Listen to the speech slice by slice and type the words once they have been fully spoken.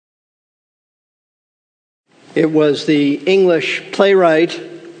It was the English playwright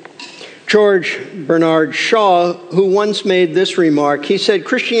George Bernard Shaw who once made this remark. He said,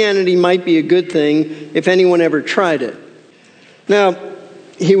 "Christianity might be a good thing if anyone ever tried it." Now,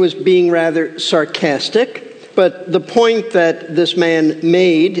 he was being rather sarcastic, but the point that this man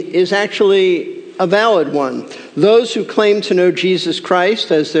made is actually a valid one. Those who claim to know Jesus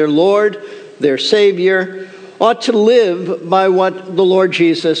Christ as their Lord, their Savior, ought to live by what the Lord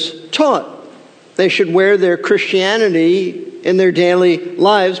Jesus taught. They should wear their Christianity in their daily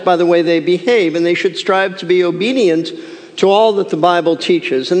lives by the way they behave, and they should strive to be obedient to all that the Bible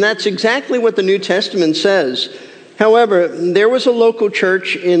teaches. And that's exactly what the New Testament says. However, there was a local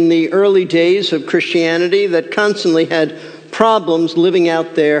church in the early days of Christianity that constantly had problems living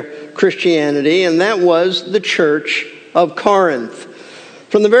out their Christianity, and that was the church of Corinth.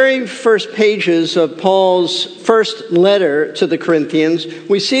 From the very first pages of Paul's first letter to the Corinthians,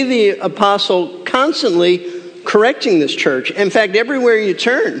 we see the apostle constantly correcting this church. In fact, everywhere you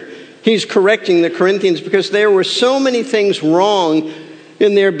turn, he's correcting the Corinthians because there were so many things wrong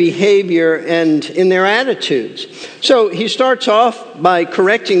in their behavior and in their attitudes. So he starts off by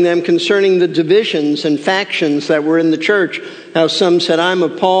correcting them concerning the divisions and factions that were in the church. How some said, "I'm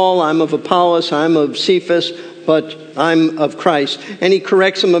of Paul, I'm of Apollos, I'm of Cephas, but I'm of Christ." And he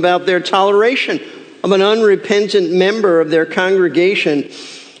corrects them about their toleration of an unrepentant member of their congregation,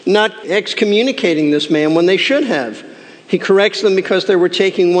 not excommunicating this man when they should have. He corrects them because they were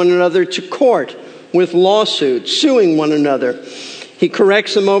taking one another to court with lawsuits, suing one another. He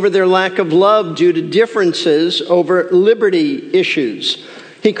corrects them over their lack of love due to differences over liberty issues.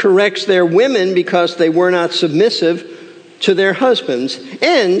 He corrects their women because they were not submissive to their husbands.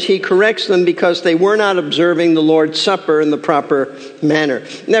 And he corrects them because they were not observing the Lord's Supper in the proper manner.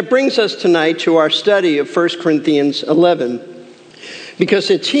 And that brings us tonight to our study of 1 Corinthians 11. Because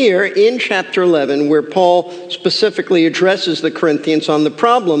it's here in chapter 11 where Paul specifically addresses the Corinthians on the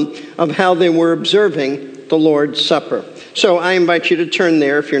problem of how they were observing the Lord's Supper. So I invite you to turn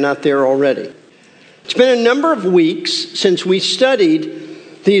there if you're not there already. It's been a number of weeks since we studied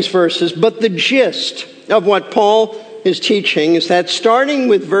these verses, but the gist of what Paul is teaching is that starting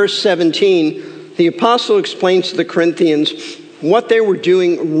with verse 17, the apostle explains to the Corinthians what they were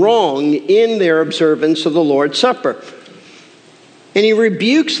doing wrong in their observance of the Lord's Supper. And he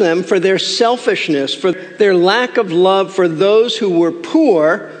rebukes them for their selfishness, for their lack of love for those who were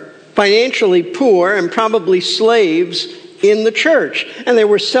poor, financially poor, and probably slaves in the church. And they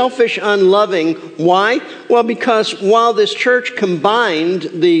were selfish, unloving. Why? Well, because while this church combined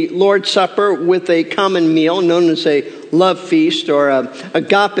the Lord's Supper with a common meal known as a love feast or a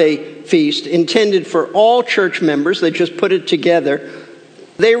agape feast intended for all church members, they just put it together,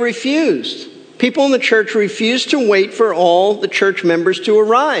 they refused. People in the church refused to wait for all the church members to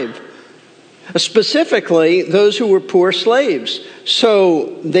arrive. Specifically, those who were poor slaves.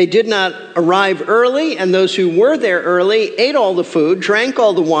 So they did not arrive early, and those who were there early ate all the food, drank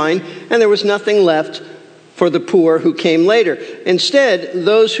all the wine, and there was nothing left for the poor who came later. Instead,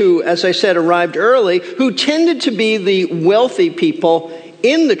 those who, as I said, arrived early, who tended to be the wealthy people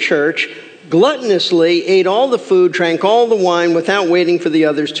in the church, gluttonously ate all the food, drank all the wine without waiting for the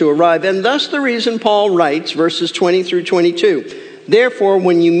others to arrive. And thus the reason Paul writes, verses 20 through 22, "Therefore,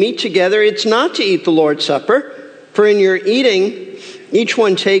 when you meet together, it's not to eat the Lord's Supper, for in your eating, each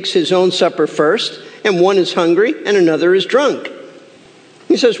one takes his own supper first, and one is hungry and another is drunk."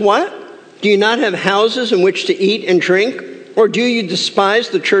 He says, what? Do you not have houses in which to eat and drink? Or do you despise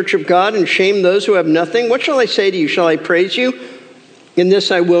the church of God and shame those who have nothing? What shall I say to you? Shall I praise you? In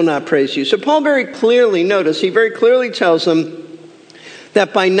this I will not praise you. So Paul very clearly tells them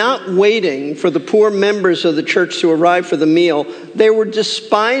that by not waiting for the poor members of the church to arrive for the meal, they were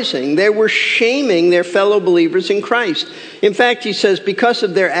despising, they were shaming their fellow believers in Christ. In fact, he says, because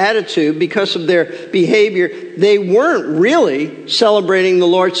of their attitude, because of their behavior, they weren't really celebrating the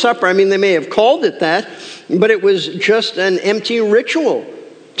Lord's Supper. I mean, they may have called it that, but it was just an empty ritual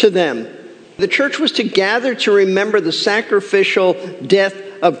to them. The church was to gather to remember the sacrificial death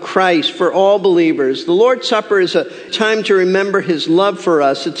of Christ for all believers. The Lord's Supper is a time to remember his love for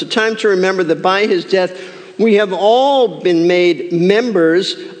us. It's a time to remember that by his death, we have all been made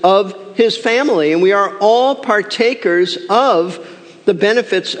members of his family, and we are all partakers of the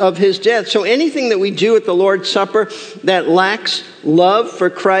benefits of his death. So anything that we do at the Lord's Supper that lacks love for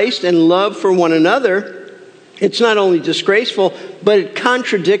Christ and love for one another, it's not only disgraceful, but it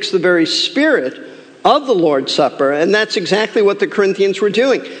contradicts the very spirit of the Lord's Supper. And that's exactly what the Corinthians were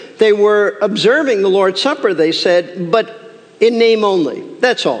doing. They were observing the Lord's Supper, they said, but in name only.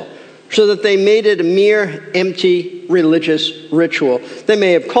 That's all. so that they made it a mere empty religious ritual. They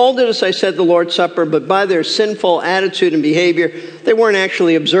may have called it, as I said, the Lord's Supper, but by their sinful attitude and behavior, they weren't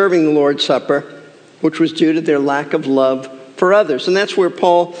actually observing the Lord's Supper, which was due to their lack of love for others. And that's where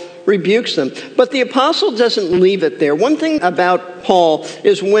Paul rebukes them. But the apostle doesn't leave it there. One thing about Paul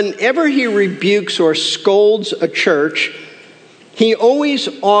is whenever he rebukes or scolds a church, he always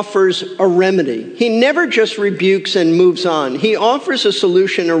offers a remedy. He never just rebukes and moves on. He offers a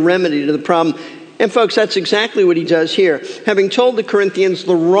solution, a remedy to the problem. And folks, that's exactly what he does here. Having told the Corinthians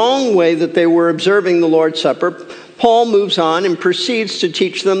the wrong way that they were observing the Lord's Supper, Paul moves on and proceeds to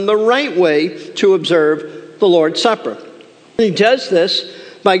teach them the right way to observe the Lord's Supper. He does this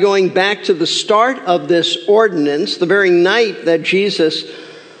by going back to the start of this ordinance, the very night that Jesus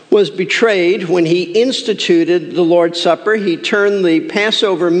was betrayed. When he instituted the Lord's Supper, he turned the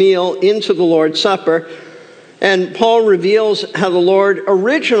Passover meal into the Lord's Supper. And Paul reveals how the Lord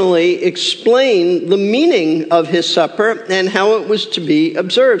originally explained the meaning of his supper and how it was to be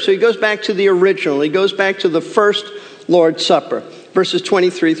observed. So he goes back to the original. He goes back to the first Lord's Supper, verses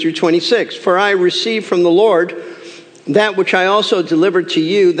 23 through 26. For I received from the Lord that which I also delivered to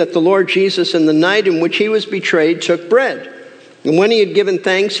you, that the Lord Jesus, in the night in which he was betrayed, took bread. And when he had given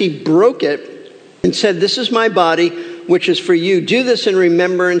thanks, he broke it and said, "This is my body, which is for you. Do this in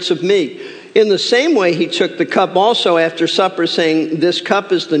remembrance of me." In the same way, he took the cup also after supper, saying, "This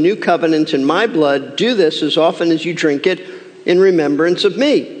cup is the new covenant in my blood. Do this as often as you drink it in remembrance of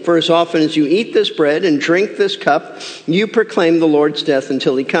me. For as often as you eat this bread and drink this cup, you proclaim the Lord's death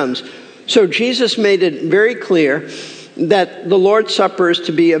until he comes." So Jesus made it very clear that the Lord's Supper is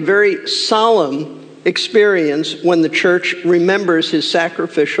to be a very solemn experience when the church remembers his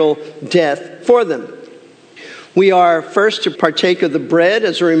sacrificial death for them. We are first to partake of the bread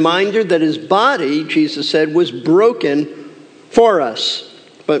as a reminder that his body, Jesus said, was broken for us.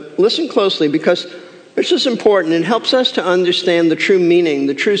 But listen closely, because this is important. It helps us to understand the true meaning,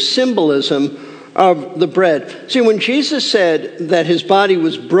 the true symbolism of the bread. See, when Jesus said that his body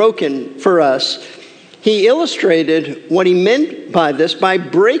was broken for us, he illustrated what he meant by this by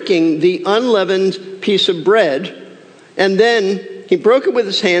breaking the unleavened piece of bread, and then he broke it with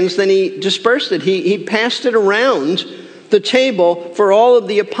his hands, then he dispersed it. He passed it around the table for all of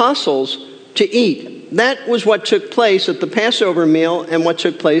the apostles to eat. That was what took place at the Passover meal and what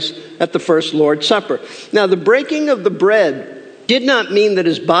took place at the first Lord's Supper. Now, the breaking of the bread did not mean that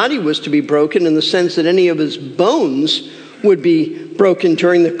his body was to be broken in the sense that any of his bones would be broken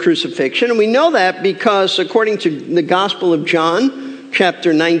during the crucifixion. And we know that because according to the Gospel of John,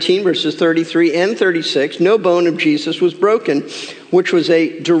 chapter 19, verses 33 and 36, no bone of Jesus was broken, which was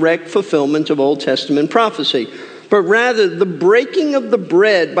a direct fulfillment of Old Testament prophecy. But rather, the breaking of the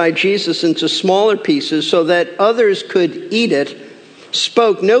bread by Jesus into smaller pieces so that others could eat it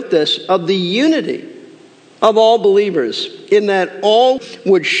spoke, note this, of the unity of all believers, in that all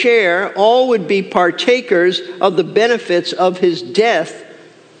would share, all would be partakers of the benefits of his death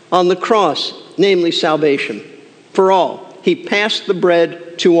on the cross, namely salvation for all. He passed the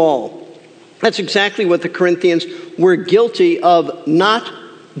bread to all. That's exactly what the Corinthians were guilty of not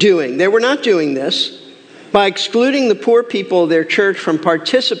doing. They were not doing this. By excluding the poor people of their church from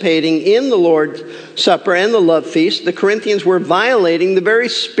participating in the Lord's Supper and the love feast, the Corinthians were violating the very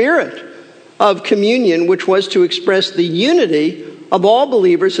spirit of communion, which was to express the unity of all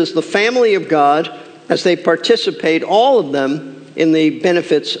believers as the family of God, as they participate, all of them, in the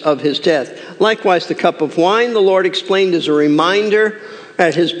benefits of his death. Likewise, the cup of wine, the Lord explained as a reminder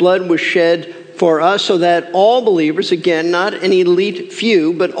that his blood was shed for us so that all believers, again, not an elite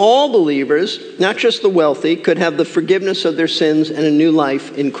few, but all believers, not just the wealthy, could have the forgiveness of their sins and a new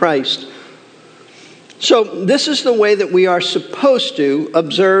life in Christ. So this is the way that we are supposed to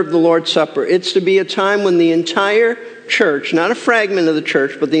observe the Lord's Supper. It's to be a time when the entire church, not a fragment of the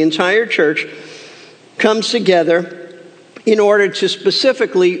church, but the entire church comes together in order to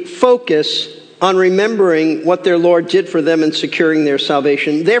specifically focus on remembering what their Lord did for them and securing their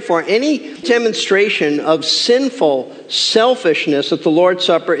salvation. Therefore, any demonstration of sinful selfishness at the Lord's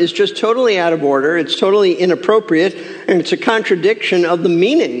Supper is just totally out of order. It's totally inappropriate, and it's a contradiction of the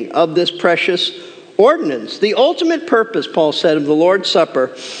meaning of this precious ordinance. The ultimate purpose, Paul said, of the Lord's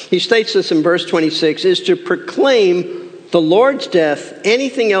Supper, he states this in verse 26, is to proclaim the Lord's death.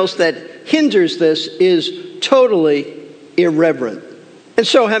 Anything else that hinders this is totally irreverent. And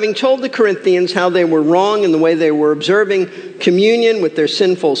so, having told the Corinthians how they were wrong in the way they were observing communion with their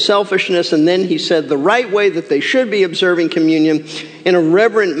sinful selfishness, and then he said the right way that they should be observing communion in a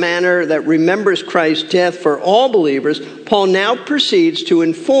reverent manner that remembers Christ's death for all believers, Paul now proceeds to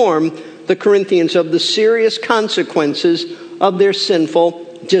inform the Corinthians of the serious consequences of their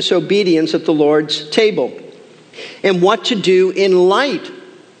sinful disobedience at the Lord's table, and what to do in light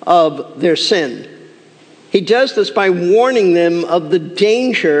of their sin. He does this by warning them of the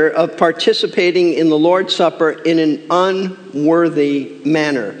danger of participating in the Lord's Supper in an unworthy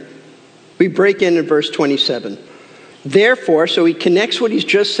manner. We break in at verse 27. Therefore, so he connects what he's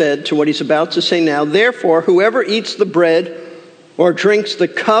just said to what he's about to say now. Therefore, whoever eats the bread or drinks the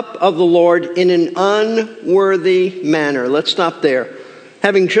cup of the Lord in an unworthy manner. Let's stop there.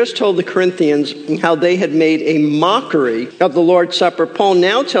 Having just told the Corinthians how they had made a mockery of the Lord's Supper, Paul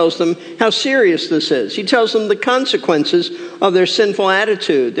now tells them how serious this is. He tells them the consequences of their sinful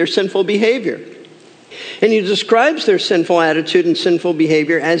attitude, their sinful behavior. And he describes their sinful attitude and sinful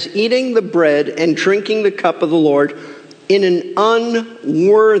behavior as eating the bread and drinking the cup of the Lord in an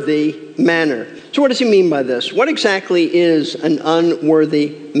unworthy manner. So what does he mean by this? What exactly is an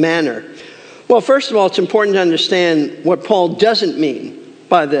unworthy manner? Well, first of all, it's important to understand what Paul doesn't mean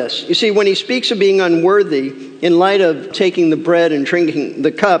by this. You see, when he speaks of being unworthy, in light of taking the bread and drinking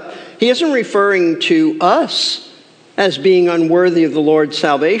the cup, he isn't referring to us as being unworthy of the Lord's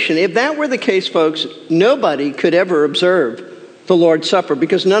salvation. If that were the case, folks, nobody could ever observe the Lord's Supper,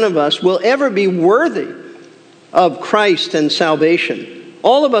 because none of us will ever be worthy of Christ and salvation.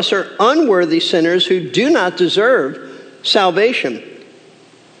 All of us are unworthy sinners who do not deserve salvation.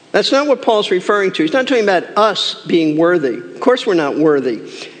 That's not what Paul's referring to. He's not talking about us being worthy. Of course we're not worthy.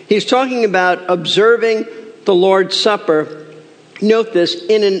 He's talking about observing the Lord's Supper, note this,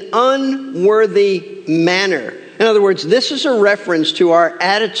 in an unworthy manner. In other words, this is a reference to our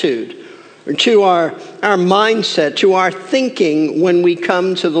attitude, or to our mindset, to our thinking when we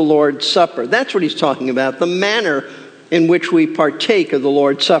come to the Lord's Supper. That's what he's talking about, the manner in which we partake of the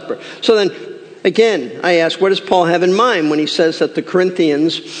Lord's Supper. So then, again, I ask, what does Paul have in mind when he says that the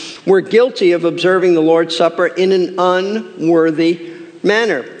Corinthians were guilty of observing the Lord's Supper in an unworthy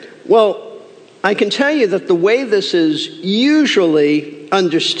manner? Well, I can tell you that the way this is usually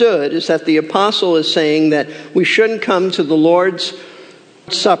understood is that the apostle is saying that we shouldn't come to the Lord's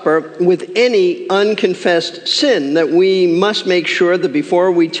Supper with any unconfessed sin, that we must make sure that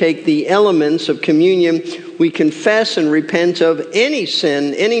before we take the elements of communion, we confess and repent of any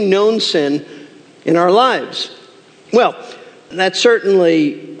sin, any known sin in our lives. Well, that's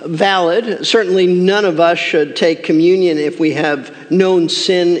certainly valid. Certainly none of us should take communion if we have known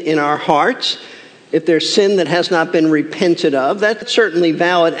sin in our hearts. If there's sin that has not been repented of, that's certainly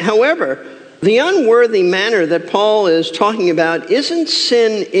valid. However, the unworthy manner that Paul is talking about isn't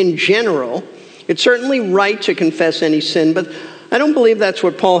sin in general. It's certainly right to confess any sin, but I don't believe that's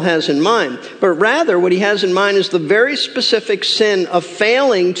what Paul has in mind. But rather, what he has in mind is the very specific sin of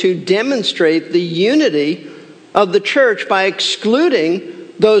failing to demonstrate the unity of the church by excluding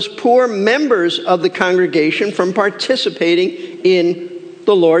those poor members of the congregation from participating in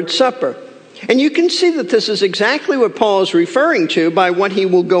the Lord's Supper. And you can see that this is exactly what Paul is referring to by what he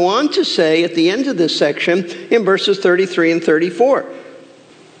will go on to say at the end of this section in verses 33 and 34.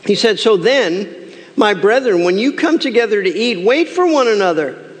 He said, "So then, my brethren, when you come together to eat, wait for one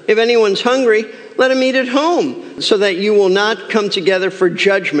another. If anyone's hungry, let him eat at home, so that you will not come together for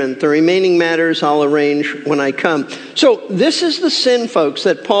judgment. The remaining matters I'll arrange when I come." So this is the sin, folks,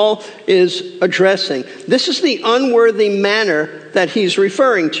 that Paul is addressing. This is the unworthy manner that he's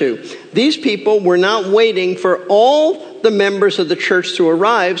referring to. These people were not waiting for all the members of the church to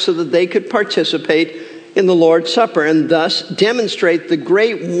arrive so that they could participate in the Lord's Supper and thus demonstrate the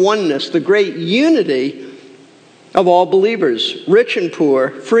great oneness, the great unity of all believers, rich and poor,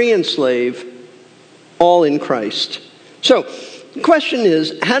 free and slave, all in Christ. So the question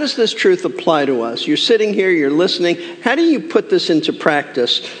is, how does this truth apply to us? You're sitting here, you're listening. How do you put this into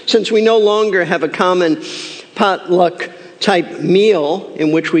practice? Since we no longer have a common potluck type meal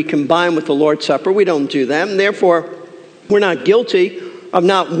in which we combine with the Lord's Supper, we don't do that. And therefore, we're not guilty of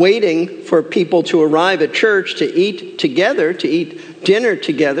not waiting for people to arrive at church to eat together, to eat dinner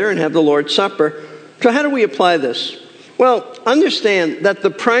together and have the Lord's Supper. So how do we apply this? Well, understand that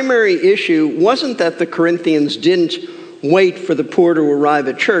the primary issue wasn't that the Corinthians didn't wait for the poor to arrive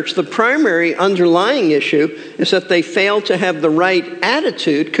at church. The primary underlying issue is that they failed to have the right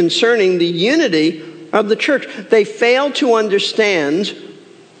attitude concerning the unity of the church. They failed to understand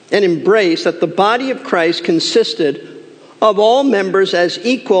and embrace that the body of Christ consisted of all members as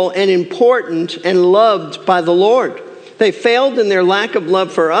equal and important and loved by the Lord. They failed in their lack of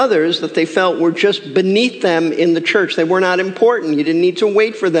love for others that they felt were just beneath them in the church. They were not important. You didn't need to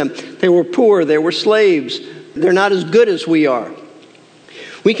wait for them. They were poor. They were slaves. They're not as good as we are.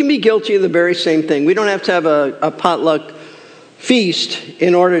 We can be guilty of the very same thing. We don't have to have a potluck feast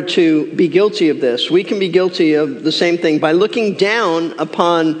in order to be guilty of this. We can be guilty of the same thing by looking down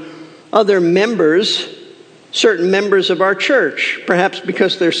upon other members, certain members of our church, perhaps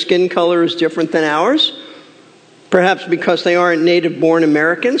because their skin color is different than ours, perhaps because they aren't native-born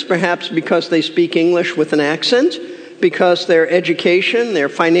Americans, perhaps because they speak English with an accent, because their education, their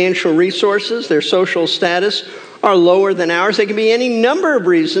financial resources, their social status are lower than ours. There can be any number of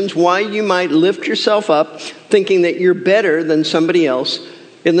reasons why you might lift yourself up thinking that you're better than somebody else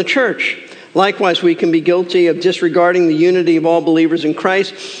in the church. Likewise, we can be guilty of disregarding the unity of all believers in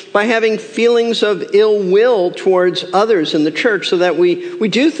Christ by having feelings of ill will towards others in the church, so that we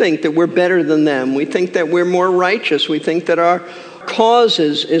do think that we're better than them. We think that we're more righteous. We think that our cause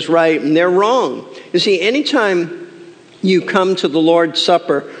is right and they're wrong. You see, anytime you come to the Lord's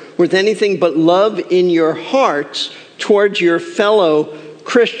Supper with anything but love in your hearts towards your fellow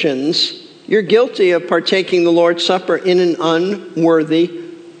Christians, you're guilty of partaking the Lord's Supper in an unworthy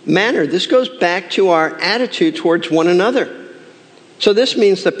manner. This goes back to our attitude towards one another. So this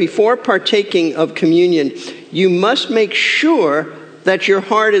means that before partaking of communion, you must make sure that your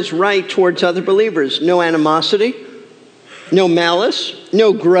heart is right towards other believers. No animosity, no malice,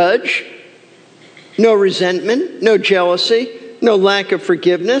 no grudge, no resentment, no jealousy, no lack of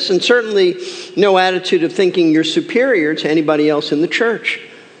forgiveness, and certainly no attitude of thinking you're superior to anybody else in the church.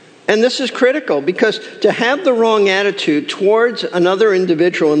 And this is critical, because to have the wrong attitude towards another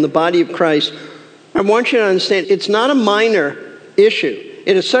individual in the body of Christ, I want you to understand, it's not a minor issue.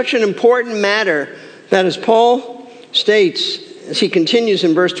 It is such an important matter that, as Paul states, as he continues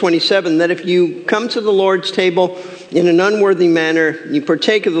in verse 27, that if you come to the Lord's table in an unworthy manner, you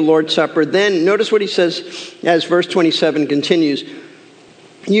partake of the Lord's Supper, then notice what he says as verse 27 continues.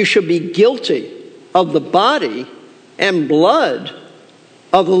 You should be guilty of the body and blood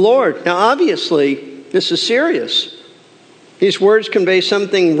of the Lord. Now, obviously, this is serious. These words convey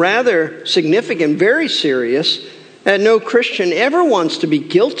something rather significant, very serious, that no Christian ever wants to be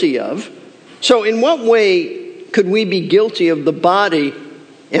guilty of. So in what way could we be guilty of the body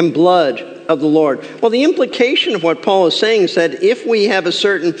and blood of the Lord? Well, the implication of what Paul is saying is that if we have a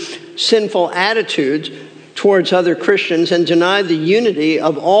certain sinful attitude towards other Christians and deny the unity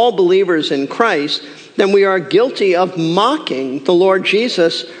of all believers in Christ, then we are guilty of mocking the Lord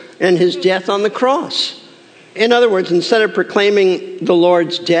Jesus and his death on the cross. In other words, instead of proclaiming the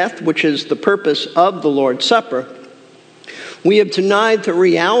Lord's death, which is the purpose of the Lord's Supper, we have denied the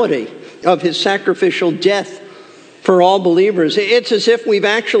reality of his sacrificial death for all believers. It's as if we've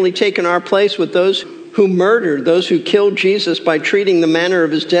actually taken our place with those who murdered, those who killed Jesus, by treating the manner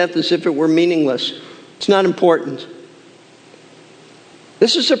of his death as if it were meaningless. It's not important.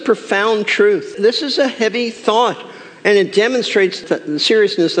 This is a profound truth. This is a heavy thought, and it demonstrates the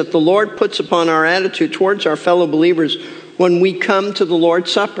seriousness that the Lord puts upon our attitude towards our fellow believers when we come to the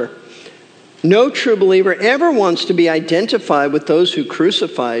Lord's Supper. No true believer ever wants to be identified with those who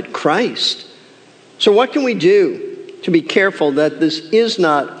crucified Christ. So what can we do to be careful that this is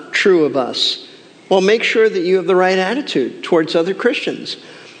not true of us? Well, make sure that you have the right attitude towards other Christians.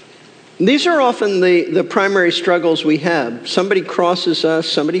 These are often the primary struggles we have. Somebody crosses us,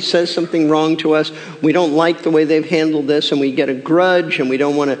 somebody says something wrong to us, we don't like the way they've handled this, and we get a grudge, and we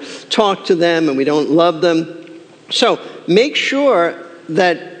don't want to talk to them, and we don't love them. So make sure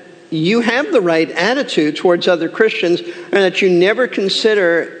that you have the right attitude towards other Christians, and that you never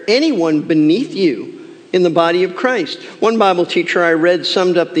consider anyone beneath you in the body of Christ. One Bible teacher I read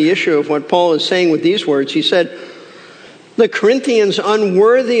summed up the issue of what Paul is saying with these words. He said, the Corinthians'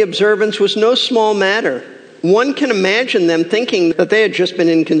 unworthy observance was no small matter. One can imagine them thinking that they had just been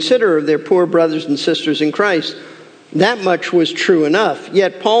inconsiderate of their poor brothers and sisters in Christ. That much was true enough.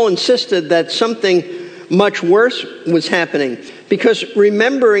 Yet Paul insisted that something much worse was happening, because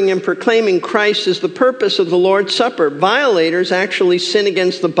remembering and proclaiming Christ is the purpose of the Lord's Supper. Violators actually sin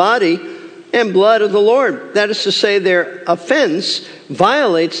against the body and blood of the Lord. That is to say, their offense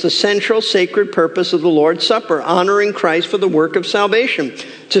violates the central sacred purpose of the Lord's Supper, honoring Christ for the work of salvation.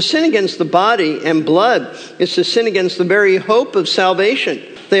 To sin against the body and blood is to sin against the very hope of salvation.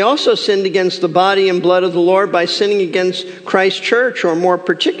 They also sinned against the body and blood of the Lord by sinning against Christ's church, or more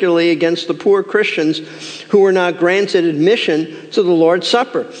particularly against the poor Christians who were not granted admission to the Lord's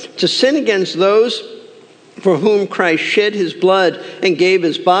Supper. To sin against those for whom Christ shed his blood and gave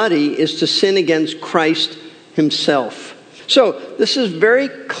his body is to sin against Christ himself. So this is very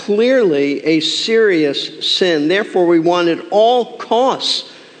clearly a serious sin. Therefore, we want at all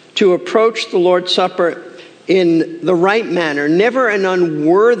costs to approach the Lord's Supper in the right manner, never an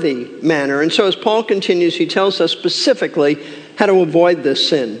unworthy manner. And so as Paul continues, he tells us specifically how to avoid this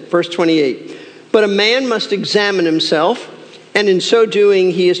sin. Verse 28, but a man must examine himself, And in so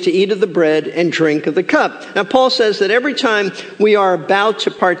doing, he is to eat of the bread and drink of the cup. Now, Paul says that every time we are about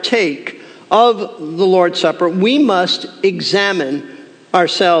to partake of the Lord's Supper, we must examine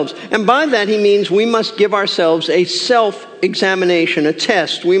ourselves. And by that, he means we must give ourselves a self-examination, a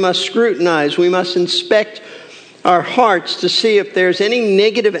test. We must scrutinize. We must inspect our hearts to see if there's any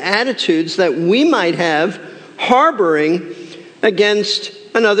negative attitudes that we might have harboring against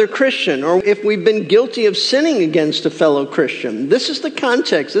another Christian, or if we've been guilty of sinning against a fellow Christian. This is the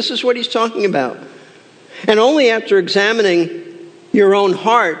context. This is what he's talking about. And only after examining your own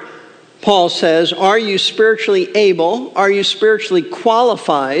heart, Paul says, are you spiritually able, are you spiritually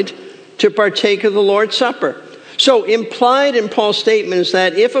qualified to partake of the Lord's Supper? So implied in Paul's statement is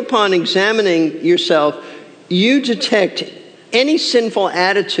that if upon examining yourself, you detect any sinful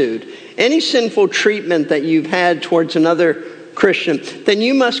attitude, any sinful treatment that you've had towards another Christian, then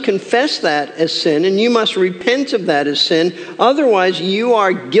you must confess that as sin and you must repent of that as sin. Otherwise, you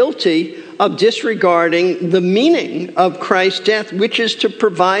are guilty of disregarding the meaning of Christ's death, which is to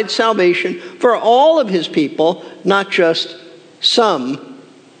provide salvation for all of his people, not just some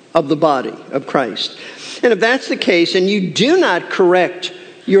of the body of Christ. And if that's the case, and you do not correct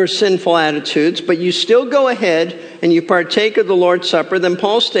your sinful attitudes, but you still go ahead and you partake of the Lord's Supper, then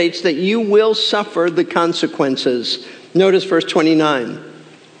Paul states that you will suffer the consequences. Notice verse 29.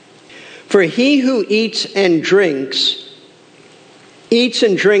 For he who eats and drinks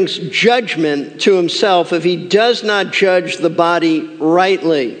judgment to himself if he does not judge the body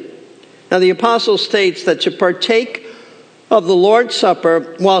rightly. Now the apostle states that to partake of the Lord's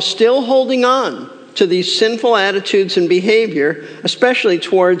Supper while still holding on to these sinful attitudes and behavior, especially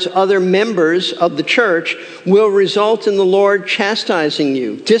towards other members of the church, will result in the Lord chastising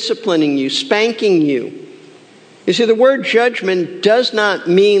you, disciplining you, spanking you. You see, the word judgment does not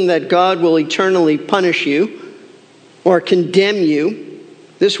mean that God will eternally punish you or condemn you.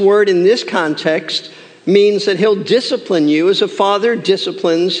 This word in this context means that he'll discipline you as a father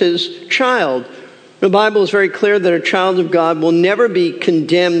disciplines his child. The Bible is very clear that a child of God will never be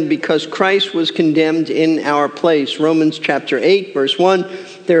condemned because Christ was condemned in our place. Romans chapter 8, verse 1,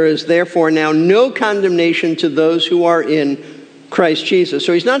 there is therefore now no condemnation to those who are in Christ Jesus.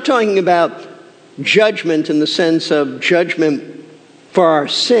 So he's not talking about judgment in the sense of judgment for our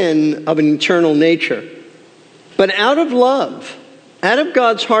sin of an eternal nature. But out of love, out of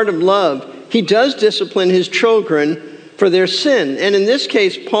God's heart of love, he does discipline his children for their sin. And in this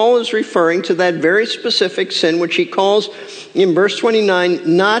case, Paul is referring to that very specific sin, which he calls in verse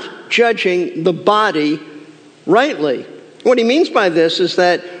 29, not judging the body rightly. What he means by this is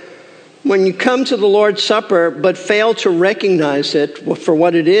that when you come to the Lord's Supper but fail to recognize it for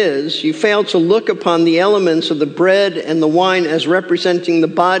what it is, you fail to look upon the elements of the bread and the wine as representing the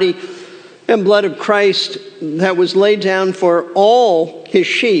body and blood of Christ that was laid down for all his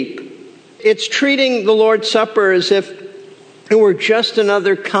sheep. It's treating the Lord's Supper as if it were just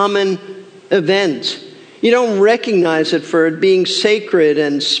another common event. You don't recognize it for it being sacred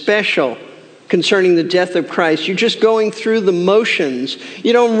and special concerning the death of Christ. You're just going through the motions.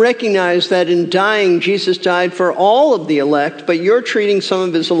 You don't recognize that in dying, Jesus died for all of the elect, but you're treating some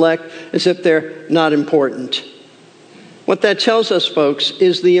of his elect as if they're not important. What that tells us, folks,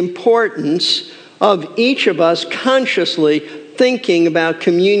 is the importance of each of us consciously thinking about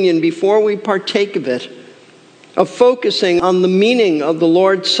communion before we partake of it, of focusing on the meaning of the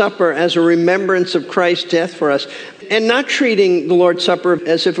Lord's Supper as a remembrance of Christ's death for us, and not treating the Lord's Supper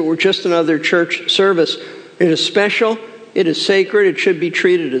as if it were just another church service. It is special, it is sacred, it should be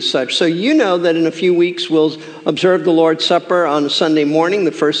treated as such. So you know that in a few weeks we'll observe the Lord's Supper on a Sunday morning,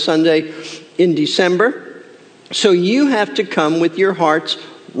 the first Sunday in December. So you have to come with your hearts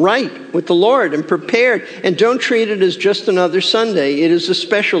right with the Lord and prepared. And don't treat it as just another Sunday. It is a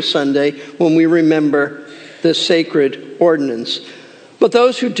special Sunday when we remember this sacred ordinance. But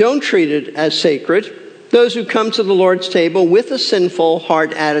those who don't treat it as sacred, those who come to the Lord's table with a sinful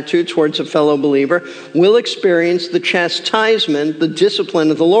heart attitude towards a fellow believer, will experience the chastisement, the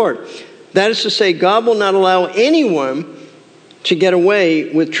discipline of the Lord. That is to say, God will not allow anyone to get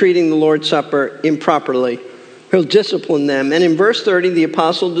away with treating the Lord's Supper improperly. He'll discipline them. And in verse 30, the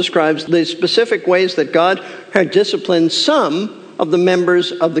apostle describes the specific ways that God had disciplined some of the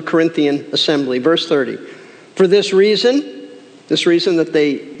members of the Corinthian assembly. Verse 30. For this reason that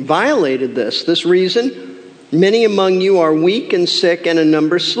they violated this reason, many among you are weak and sick, and a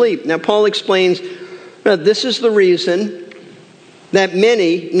number sleep. Now, Paul explains that this is the reason that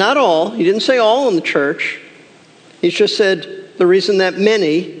many, not all, he didn't say all in the church, he just said the reason that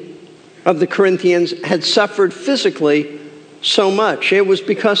many of the Corinthians had suffered physically so much. It was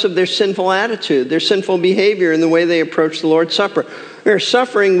because of their sinful attitude, their sinful behavior, and the way they approached the Lord's Supper. Their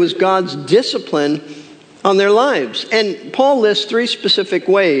suffering was God's discipline on their lives. And Paul lists 3 specific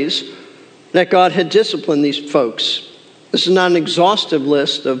ways that God had disciplined these folks. This is not an exhaustive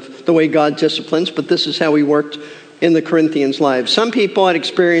list of the way God disciplines, but this is how he worked in the Corinthians' lives. Some people had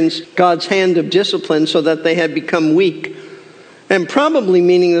experienced God's hand of discipline so that they had become weak, and probably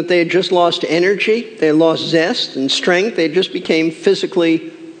meaning that they had just lost energy, they had lost zest and strength, they just became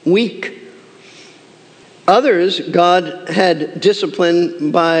physically weak. Others, God had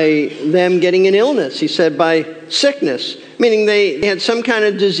disciplined by them getting an illness. He said by sickness, meaning they had some kind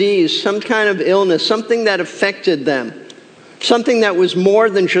of disease, some kind of illness, something that affected them. Something that was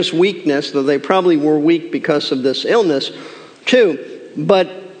more than just weakness, though they probably were weak because of this illness too. But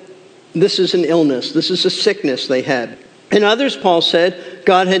this is an illness. This is a sickness they had. And others, Paul said,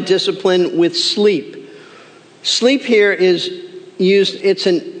 God had disciplined with sleep. Sleep here is used, it's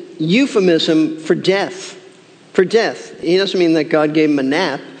an euphemism for death. For death. He doesn't mean that God gave them a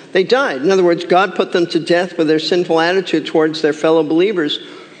nap. They died. In other words, God put them to death for their sinful attitude towards their fellow believers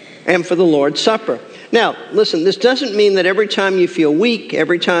and for the Lord's Supper. Now, listen, this doesn't mean that every time you feel weak,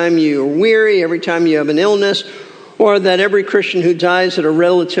 every time you're weary, every time you have an illness, or that every Christian who dies at a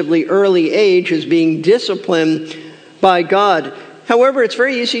relatively early age is being disciplined by God. However, it's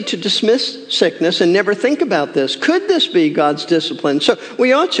very easy to dismiss sickness and never think about this. Could this be God's discipline? So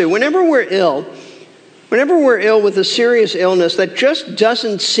we ought to. Whenever we're ill with a serious illness that just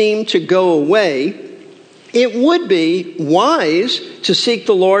doesn't seem to go away, it would be wise to seek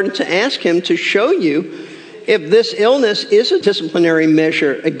the Lord and to ask him to show you if this illness is a disciplinary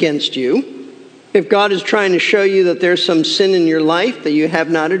measure against you, if God is trying to show you that there's some sin in your life that you have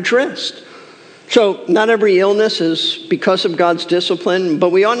not addressed. So not every illness is because of God's discipline,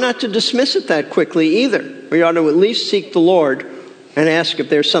 but we ought not to dismiss it that quickly either. We ought to at least seek the Lord and ask if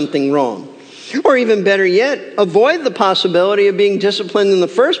there's something wrong. Or even better yet, avoid the possibility of being disciplined in the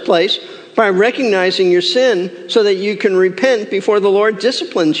first place by recognizing your sin so that you can repent before the Lord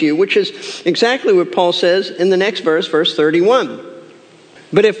disciplines you, which is exactly what Paul says in the next verse, verse 31.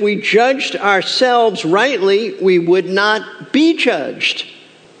 But if we judged ourselves rightly, we would not be judged.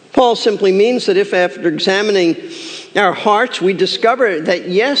 Paul simply means that if after examining our hearts, we discover that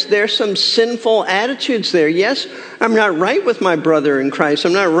yes, there's some sinful attitudes there. Yes, I'm not right with my brother in Christ.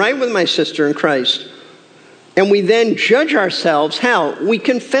 I'm not right with my sister in Christ. And we then judge ourselves. How? We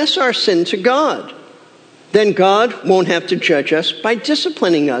confess our sin to God. Then God won't have to judge us by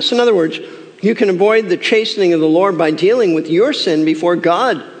disciplining us. In other words, you can avoid the chastening of the Lord by dealing with your sin before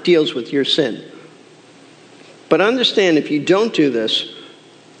God deals with your sin. But understand, if you don't do this,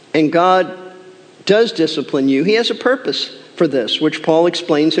 and God does discipline you, he has a purpose for this, which Paul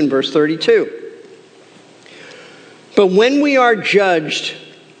explains in verse 32. But when we are judged,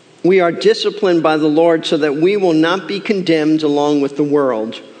 we are disciplined by the Lord so that we will not be condemned along with the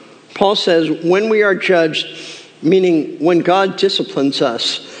world. Paul says when we are judged, meaning when God disciplines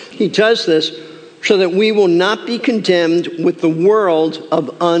us, he does this so that we will not be condemned with the world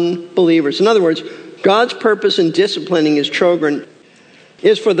of unbelievers. In other words, God's purpose in disciplining his children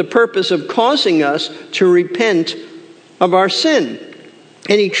is for the purpose of causing us to repent of our sin.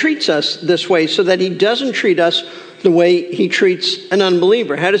 And he treats us this way so that he doesn't treat us the way he treats an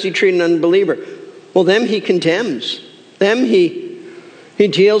unbeliever. How does he treat an unbeliever? Well, them he condemns. Them he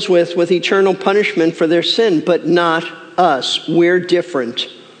deals with eternal punishment for their sin, but not us. We're different.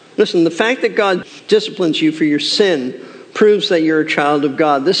 Listen, the fact that God disciplines you for your sin proves that you're a child of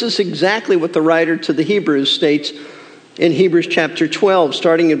God. This is exactly what the writer to the Hebrews states in Hebrews chapter 12,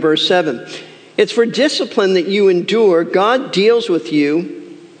 starting in verse 7. It's for discipline that you endure. God deals with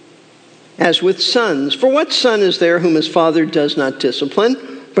you as with sons. For what son is there whom his father does not discipline?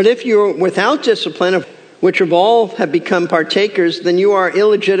 But if you're without discipline, of which of all have become partakers, then you are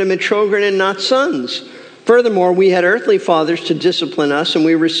illegitimate children and not sons. Furthermore, we had earthly fathers to discipline us, and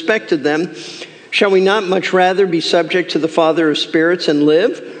we respected them. Shall we not much rather be subject to the Father of spirits and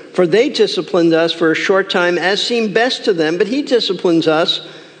live? For they disciplined us for a short time as seemed best to them, but he disciplines us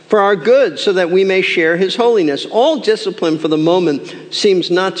for our good so that we may share his holiness. All discipline for the moment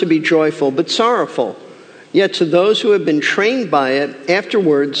seems not to be joyful, but sorrowful. Yet to those who have been trained by it,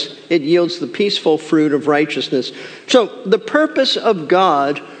 afterwards it yields the peaceful fruit of righteousness. So the purpose of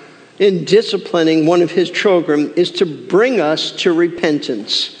God in disciplining one of his children is to bring us to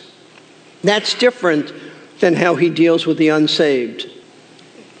repentance. That's different than how he deals with the unsaved.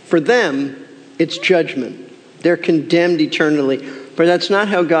 For them, it's judgment. They're condemned eternally. But that's not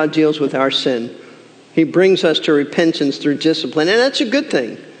how God deals with our sin. He brings us to repentance through discipline, and that's a good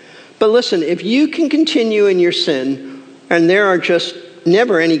thing. But listen, if you can continue in your sin and there are just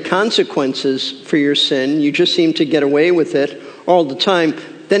never any consequences for your sin, you just seem to get away with it all the time,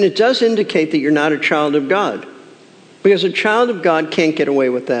 then it does indicate that you're not a child of God. Because a child of God can't get away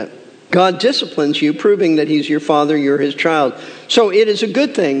with that. God disciplines you, proving that he's your father, you're his child. So it is a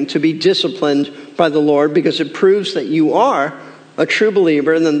good thing to be disciplined by the Lord because it proves that you are a true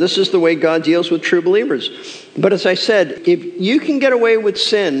believer, and then this is the way God deals with true believers. But as I said, if you can get away with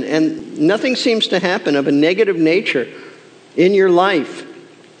sin and nothing seems to happen of a negative nature in your life,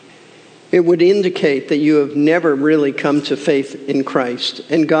 it would indicate that you have never really come to faith in Christ.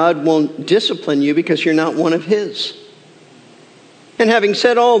 And God won't discipline you because you're not one of his. And having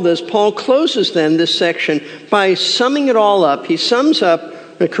said all this, Paul closes then this section by summing it all up. He sums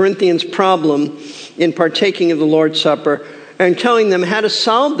up the Corinthians' problem in partaking of the Lord's Supper and telling them how to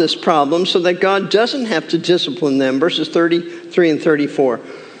solve this problem so that God doesn't have to discipline them. Verses 33 and 34.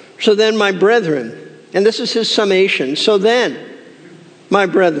 So then, my brethren, and this is his summation. So then, my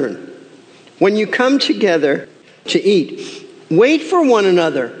brethren, when you come together to eat, wait for one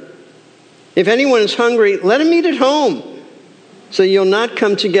another. If anyone is hungry, let him eat at home, so you'll not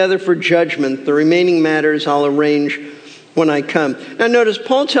come together for judgment. The remaining matters I'll arrange when I come. Now notice,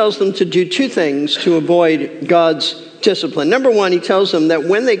 Paul tells them to do two things to avoid God's discipline. Number one, he tells them that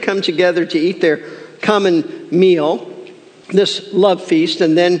when they come together to eat their common meal, this love feast,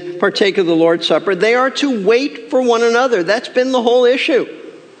 and then partake of the Lord's Supper, they are to wait for one another. That's been the whole issue.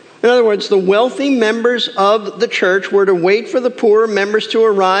 In other words, the wealthy members of the church were to wait for the poorer members to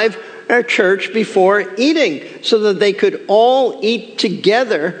arrive at church before eating, so that they could all eat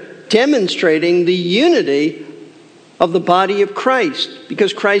together, demonstrating the unity of the body of Christ,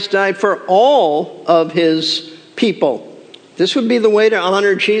 because Christ died for all of his people. This would be the way to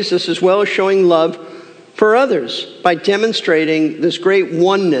honor Jesus, as well as showing love for others, by demonstrating this great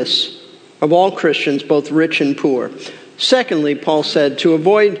oneness of all Christians, both rich and poor. Secondly, Paul said, to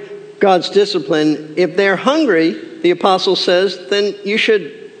avoid God's discipline, if they're hungry, the apostle says, then you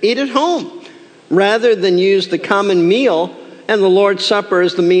should eat at home, rather than use the common meal and the Lord's Supper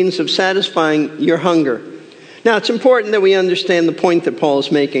as the means of satisfying your hunger. Now, it's important that we understand the point that Paul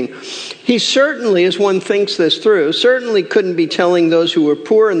is making. He certainly, as one thinks this through, certainly couldn't be telling those who were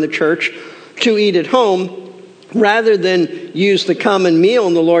poor in the church to eat at home, rather than use the common meal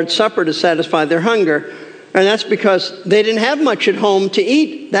and the Lord's Supper to satisfy their hunger. And that's because they didn't have much at home to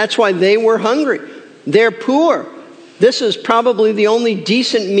eat. That's why they were hungry. They're poor. This is probably the only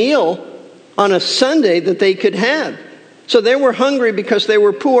decent meal on a Sunday that they could have. So they were hungry because they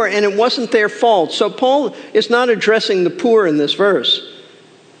were poor, and it wasn't their fault. So Paul is not addressing the poor in this verse.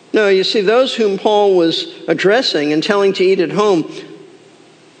 No, you see, those whom Paul was addressing and telling to eat at home,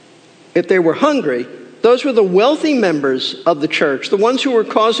 if they were hungry, those were the wealthy members of the church, the ones who were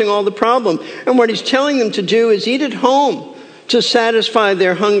causing all the problem. And what he's telling them to do is eat at home to satisfy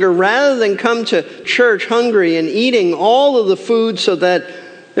their hunger, rather than come to church hungry and eating all of the food so that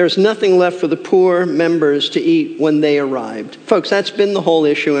there's nothing left for the poor members to eat when they arrived. Folks, that's been the whole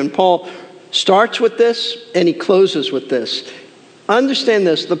issue. And Paul starts with this and he closes with this. Understand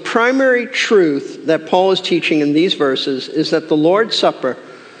this. The primary truth that Paul is teaching in these verses is that the Lord's Supper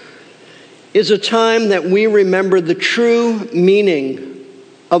is a time that we remember the true meaning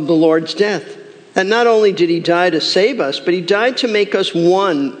of the Lord's death. That not only did he die to save us, but he died to make us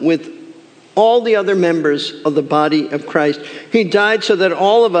one with all the other members of the body of Christ. He died so that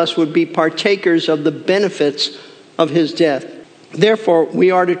all of us would be partakers of the benefits of his death. Therefore,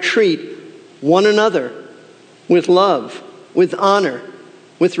 we are to treat one another with love, with honor,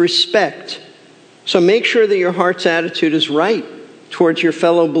 with respect. So make sure that your heart's attitude is right towards your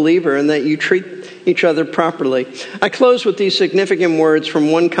fellow believer and that you treat each other properly. I close with these significant words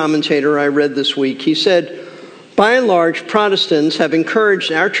from one commentator I read this week. He said, by and large, Protestants have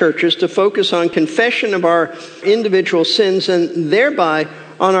encouraged our churches to focus on confession of our individual sins and thereby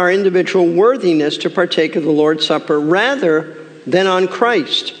on our individual worthiness to partake of the Lord's Supper rather than on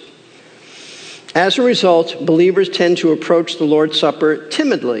Christ. As a result, believers tend to approach the Lord's Supper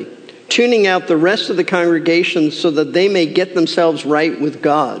timidly, tuning out the rest of the congregation so that they may get themselves right with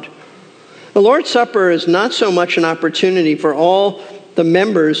God. The Lord's Supper is not so much an opportunity for all the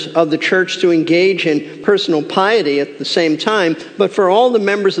members of the church to engage in personal piety at the same time, but for all the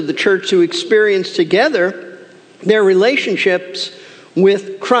members of the church to experience together their relationships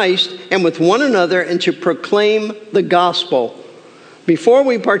with Christ and with one another and to proclaim the gospel. Before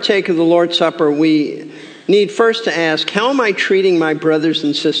we partake of the Lord's Supper, we need first to ask, how am I treating my brothers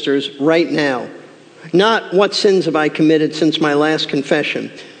and sisters right now? Not what sins have I committed since my last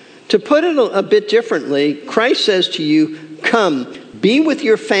confession. To put it a bit differently, Christ says to you, come, be with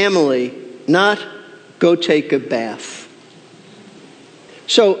your family, not go take a bath.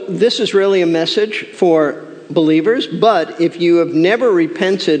 So this is really a message for believers, but if you have never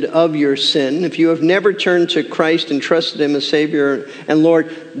repented of your sin, if you have never turned to Christ and trusted Him as Savior and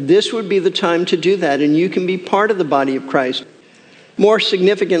Lord, this would be the time to do that, and you can be part of the body of Christ. More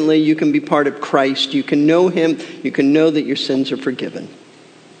significantly, you can be part of Christ. You can know Him. You can know that your sins are forgiven.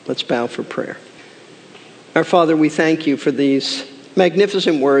 Let's bow for prayer. Our Father, we thank You for these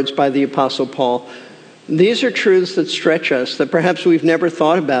magnificent words by the Apostle Paul. These are truths that stretch us, that perhaps we've never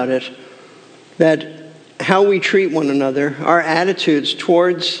thought about it, that how we treat one another, our attitudes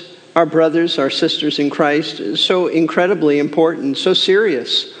towards our brothers, our sisters in Christ is so incredibly important, so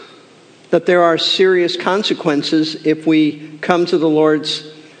serious, that there are serious consequences if we come to the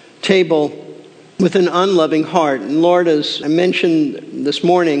Lord's table with an unloving heart. And Lord, as I mentioned this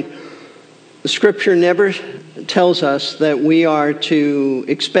morning, the Scripture never tells us that we are to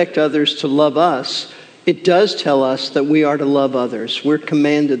expect others to love us. It does tell us that we are to love others. We're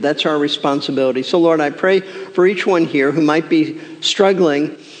commanded. That's our responsibility. So, Lord, I pray for each one here who might be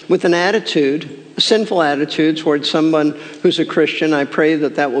struggling with an attitude, a sinful attitude towards someone who's a Christian. I pray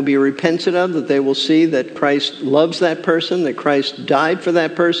that that will be repented of, that they will see that Christ loves that person, that Christ died for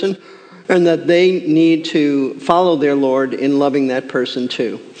that person, and that they need to follow their Lord in loving that person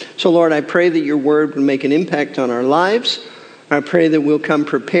too. So, Lord, I pray that Your word will make an impact on our lives. I pray that we'll come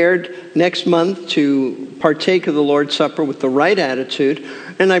prepared next month to partake of the Lord's Supper with the right attitude.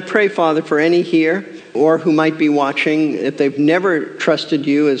 And I pray, Father, for any here or who might be watching, if they've never trusted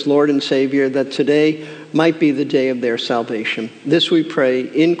You as Lord and Savior, that today might be the day of their salvation. This we pray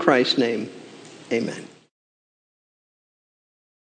in Christ's name. Amen.